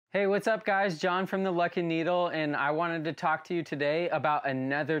Hey, what's up guys? John from The Lucky Needle, and I wanted to talk to you today about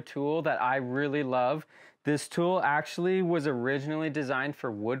another tool that I really love. This tool actually was originally designed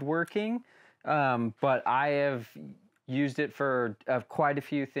for woodworking, but I have used it for quite a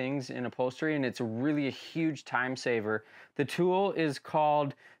few things in upholstery, and it's really a huge time saver. The tool is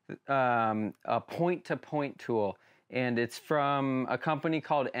called a point-to-point tool, and it's from a company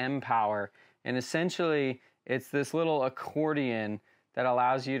called Empower, and essentially it's this little accordion that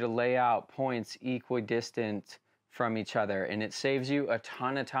allows you to lay out points equidistant from each other, and it saves you a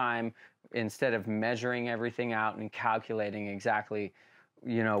ton of time instead of measuring everything out and calculating exactly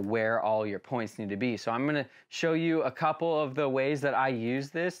where all your points need to be. So I'm going to show you a couple of the ways that I use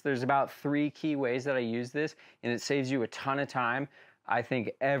this. There's about 3 key ways that I use this, and it saves you a ton of time. I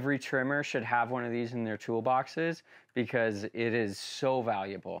think every trimmer should have one of these in their toolboxes because it is so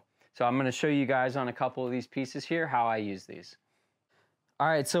valuable. So I'm going to show you guys on a couple of these pieces here how I use these. All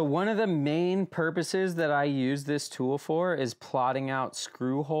right, so one of the main purposes that I use this tool for is plotting out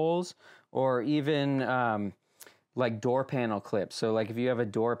screw holes or even like door panel clips. So like if you have a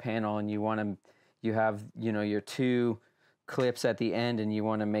door panel and you have your 2 clips at the end and you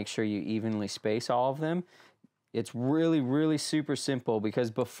want to make sure you evenly space all of them, it's really super simple, because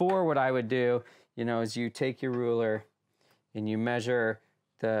before what I would do, is you take your ruler and you measure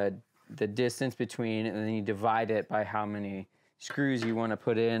the distance between, and then you divide it by how many screws you want to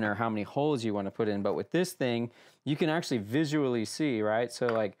put in or how many holes you want to put in. But with this thing, you can actually visually see, right? So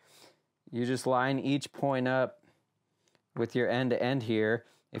like you just line each point up with your end to end here.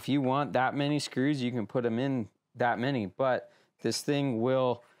 If you want that many screws, you can put them in that many, but this thing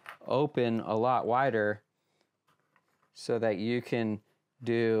will open a lot wider so that you can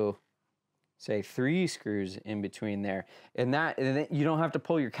do, say, 3 screws in between there. And then you don't have to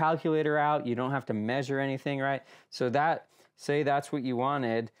pull your calculator out. You don't have to measure anything, right? So say that's what you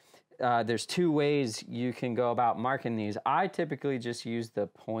wanted. There's 2 ways you can go about marking these. I typically just use the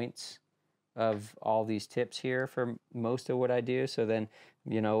points of all these tips here for most of what I do. So then,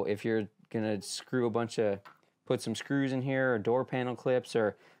 if you're gonna put some screws in here or door panel clips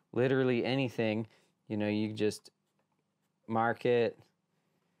or literally anything, you just mark it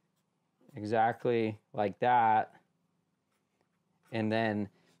exactly like that. And then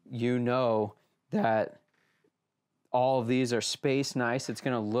that all of these are spaced nice. It's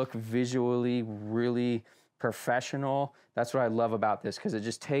going to look visually really professional. That's what I love about this, because it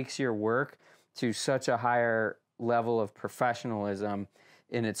just takes your work to such a higher level of professionalism,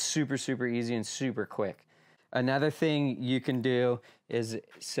 and it's super easy and super quick. Another thing you can do is,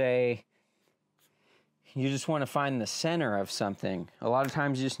 say you just want to find the center of something. A lot of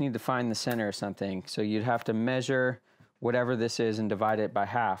times you just need to find the center of something. So you'd have to measure whatever this is and divide it by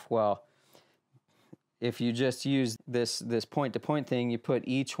half. Well, if you just use this point-to-point thing, you put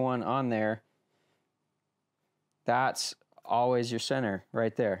each one on there, that's always your center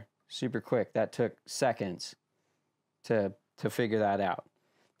right there. Super quick. That took seconds to figure that out.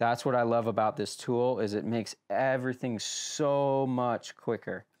 That's what I love about this tool, is it makes everything so much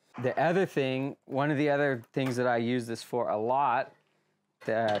quicker. The other thing, one of the other things that I use this for a lot,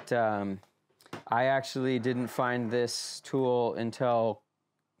 that I actually didn't find this tool until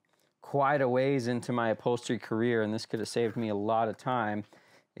quite a ways into my upholstery career, and this could have saved me a lot of time,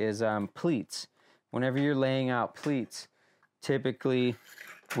 is pleats. Whenever you're laying out pleats, typically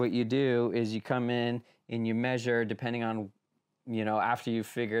what you do is you come in and you measure, depending on, after you've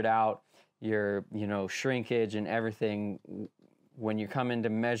figured out your, shrinkage and everything, when you come in to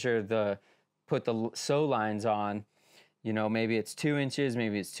measure put the sew lines on, maybe it's 2 inches,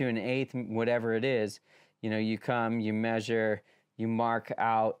 maybe it's 2 1/8, whatever it is, you come, you measure, you mark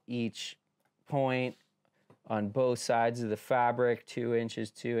out each point on both sides of the fabric, 2 inches,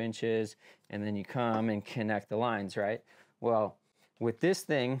 2 inches, and then you come and connect the lines, right? Well, with this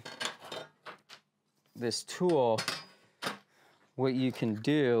thing, this tool, what you can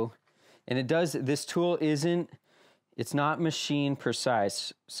do, and this tool it's not machine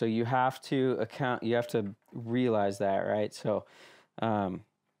precise, so you have to realize that, right? So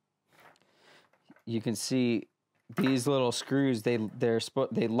you can see these little screws, they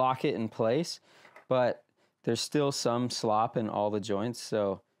lock it in place, but there's still some slop in all the joints,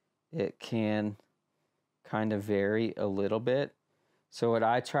 so it can kind of vary a little bit. So what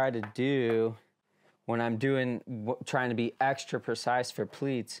I try to do when I'm trying to be extra precise for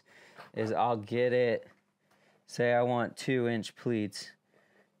pleats is I'll get it, say I want 2-inch pleats,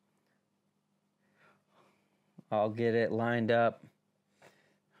 I'll get it lined up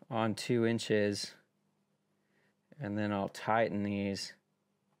on 2 inches, and then I'll tighten these,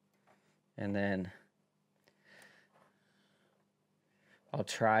 and then I'll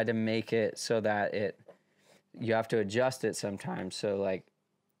try to make it so that you have to adjust it sometimes. So like,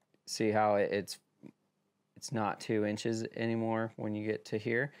 see how it's not 2 inches anymore when you get to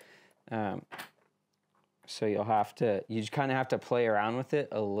here. So you just kind of have to play around with it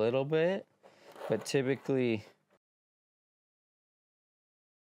a little bit, but typically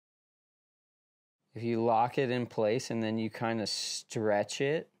if you lock it in place and then you kind of stretch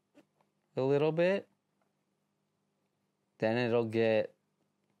it a little bit, then it'll get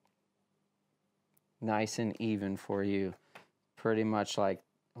nice and even for you, pretty much like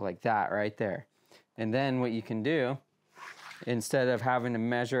that right there. And then what you can do, instead of having to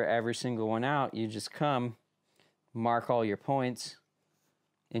measure every single one out, you just come, mark all your points,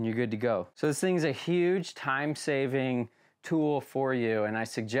 and you're good to go. So this thing's a huge time-saving tool for you, and I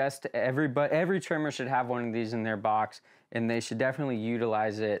suggest every trimmer should have one of these in their box, and they should definitely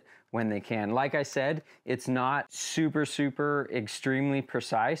utilize it when they can. Like I said, it's not super extremely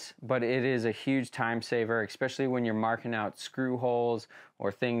precise, but it is a huge time saver, especially when you're marking out screw holes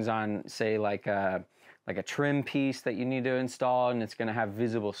or things on, say, like a trim piece that you need to install and it's going to have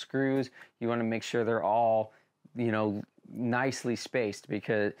visible screws. You want to make sure they're all, you know, nicely spaced,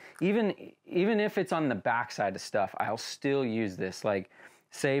 because even if it's on the back side of stuff, I'll still use this. Like,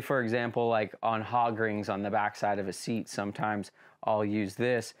 say for example, like on hog rings on the back side of a seat, sometimes I'll use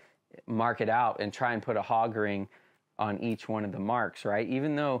this, mark it out, and try and put a hog ring on each one of the marks, right?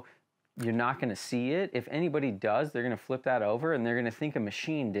 Even though you're not going to see it, if anybody does, they're going to flip that over and they're going to think a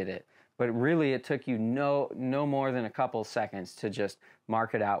machine did it. But really, it took you no more than a couple seconds to just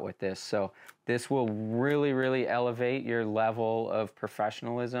mark it out with this. So this will really elevate your level of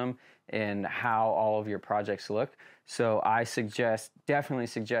professionalism and how all of your projects look. So I definitely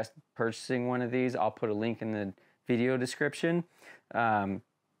suggest purchasing one of these. I'll put a link in the video description.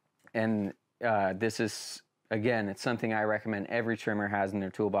 This is, again, it's something I recommend every trimmer has in their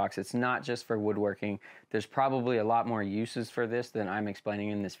toolbox. It's not just for woodworking. There's probably a lot more uses for this than I'm explaining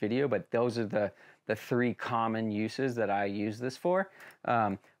in this video, but those are the 3 common uses that I use this for.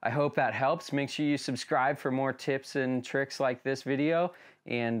 I hope that helps. Make sure you subscribe for more tips and tricks like this video,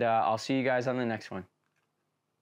 and I'll see you guys on the next one.